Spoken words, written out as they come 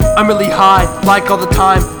I'm really high, like all the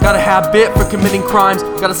time. Got a habit for committing crimes.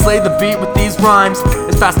 Gotta slay the beat with these rhymes.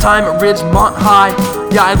 It's fast time at Ridgemont High.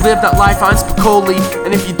 Yeah, I live that life, I'm Spicoli.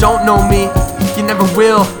 And if you don't know me, you never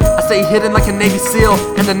will. I stay hidden like a Navy SEAL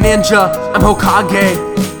and a ninja, I'm Hokage.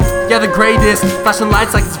 Yeah, the greatest, flashing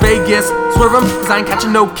lights like it's Vegas. Swerve 'em, cause I ain't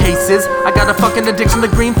catching no cases. I got a fucking addiction to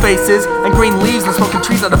green faces and green leaves and smoking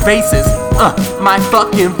trees out of vases. My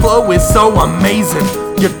fucking flow is so amazing.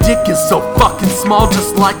 Your dick is so fucking small,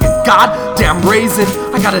 just like a goddamn raisin.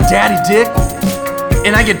 I got a daddy dick,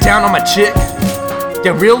 and I get down on my chick.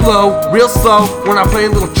 Get real low, real slow. When I play a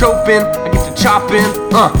little chopin', I get to choppin'.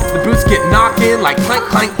 The boots get knockin' like clank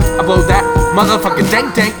clank. I blow that motherfucking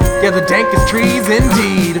dank dank. Yeah, the dankest trees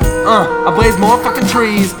indeed. I blaze more fucking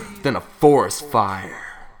trees than a forest fire.